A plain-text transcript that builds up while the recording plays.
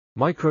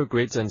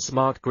Microgrids and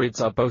smart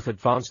grids are both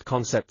advanced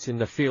concepts in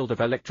the field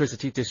of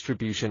electricity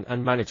distribution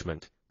and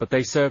management, but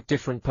they serve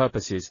different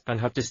purposes and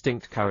have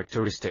distinct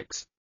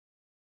characteristics.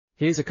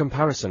 Here's a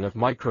comparison of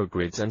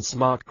microgrids and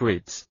smart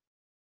grids.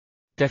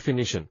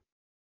 Definition.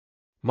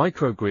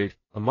 Microgrid.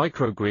 A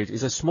microgrid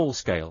is a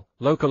small-scale,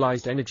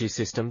 localized energy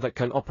system that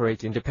can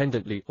operate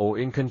independently or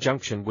in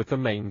conjunction with the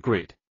main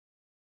grid.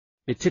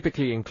 It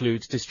typically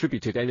includes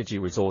distributed energy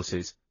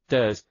resources,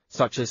 DERs,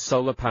 such as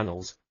solar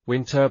panels,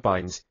 wind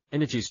turbines,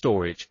 energy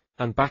storage,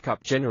 and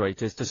backup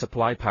generators to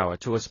supply power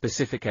to a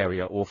specific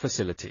area or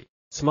facility.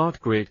 Smart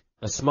grid.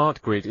 A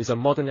smart grid is a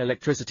modern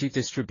electricity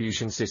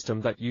distribution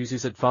system that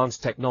uses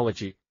advanced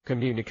technology,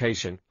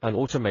 communication, and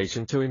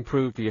automation to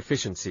improve the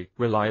efficiency,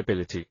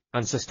 reliability,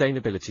 and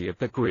sustainability of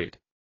the grid.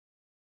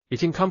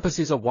 It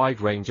encompasses a wide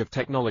range of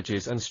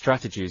technologies and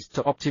strategies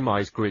to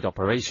optimize grid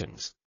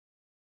operations.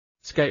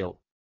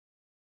 Scale.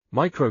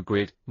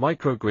 Microgrid.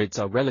 Microgrids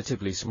are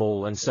relatively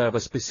small and serve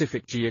a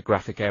specific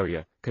geographic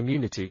area,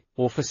 community,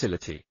 or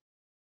facility.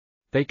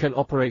 They can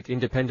operate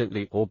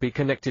independently or be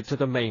connected to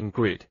the main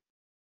grid.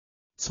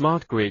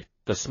 Smart grid.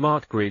 The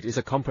smart grid is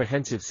a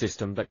comprehensive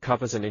system that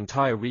covers an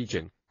entire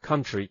region,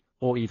 country,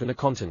 or even a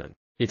continent.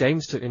 It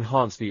aims to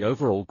enhance the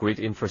overall grid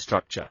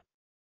infrastructure.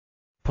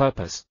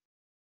 Purpose.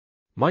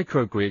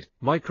 Microgrid.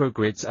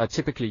 Microgrids are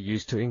typically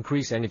used to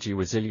increase energy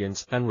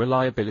resilience and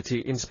reliability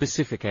in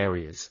specific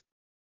areas.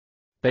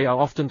 They are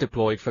often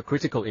deployed for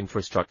critical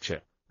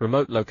infrastructure,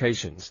 remote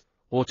locations,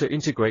 or to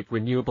integrate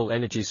renewable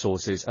energy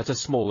sources at a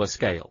smaller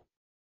scale.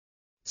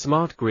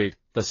 Smart grid.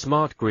 The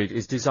smart grid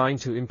is designed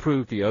to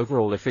improve the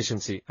overall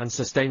efficiency and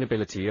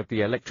sustainability of the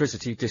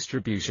electricity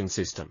distribution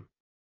system.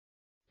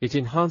 It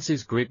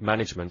enhances grid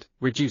management,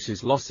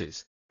 reduces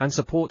losses, and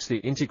supports the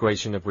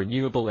integration of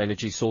renewable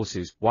energy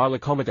sources while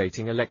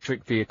accommodating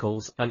electric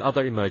vehicles and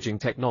other emerging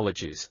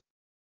technologies.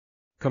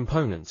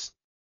 Components.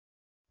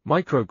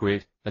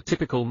 Microgrid. A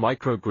typical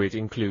microgrid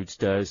includes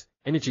DERs,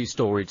 energy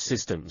storage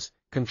systems,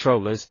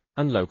 controllers,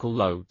 and local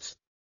loads.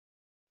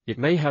 It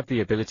may have the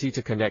ability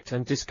to connect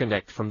and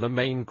disconnect from the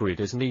main grid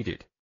as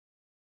needed.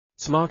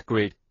 Smart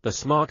grid. The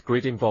smart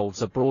grid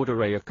involves a broad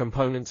array of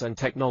components and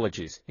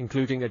technologies,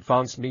 including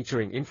advanced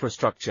metering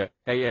infrastructure,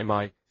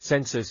 AMI,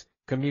 sensors,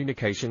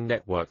 communication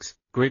networks,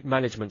 grid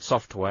management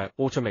software,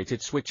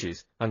 automated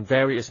switches, and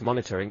various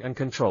monitoring and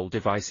control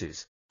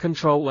devices.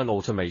 Control and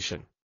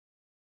automation.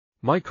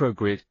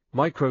 Microgrid.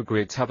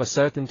 Microgrids have a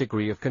certain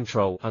degree of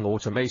control and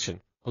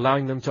automation,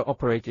 allowing them to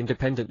operate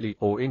independently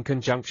or in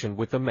conjunction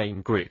with the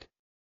main grid.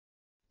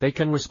 They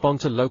can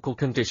respond to local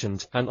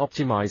conditions and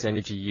optimize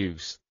energy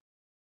use.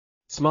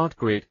 Smart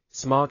grid.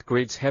 Smart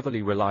grids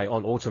heavily rely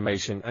on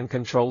automation and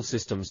control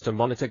systems to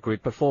monitor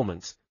grid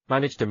performance,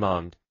 manage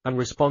demand, and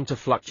respond to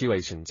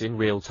fluctuations in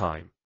real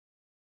time.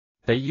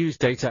 They use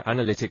data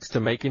analytics to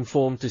make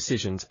informed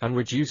decisions and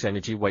reduce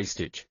energy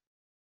wastage.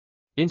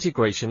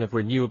 Integration of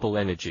renewable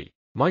energy.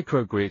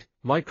 Microgrid.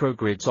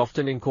 Microgrids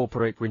often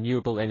incorporate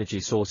renewable energy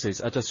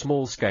sources at a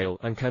small scale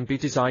and can be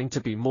designed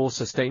to be more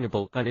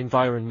sustainable and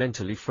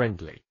environmentally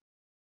friendly.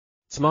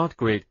 Smart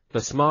grid.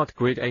 The smart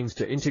grid aims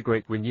to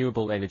integrate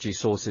renewable energy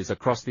sources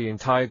across the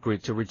entire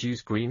grid to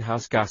reduce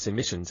greenhouse gas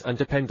emissions and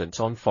dependence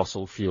on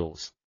fossil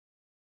fuels.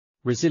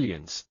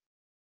 Resilience.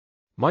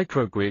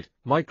 Microgrid.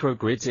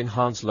 Microgrids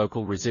enhance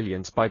local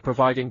resilience by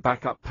providing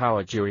backup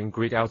power during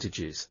grid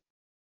outages.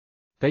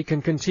 They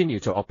can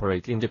continue to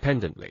operate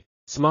independently.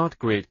 Smart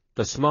grid.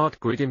 The smart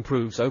grid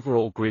improves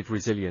overall grid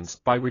resilience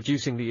by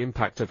reducing the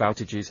impact of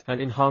outages and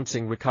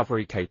enhancing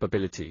recovery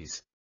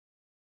capabilities.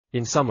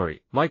 In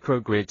summary,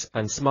 microgrids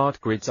and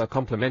smart grids are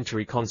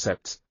complementary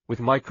concepts, with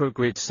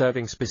microgrids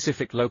serving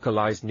specific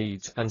localized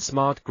needs and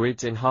smart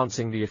grids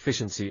enhancing the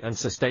efficiency and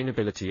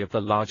sustainability of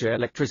the larger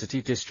electricity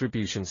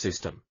distribution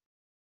system.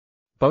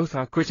 Both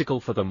are critical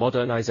for the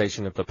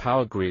modernization of the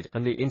power grid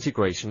and the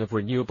integration of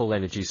renewable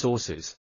energy sources.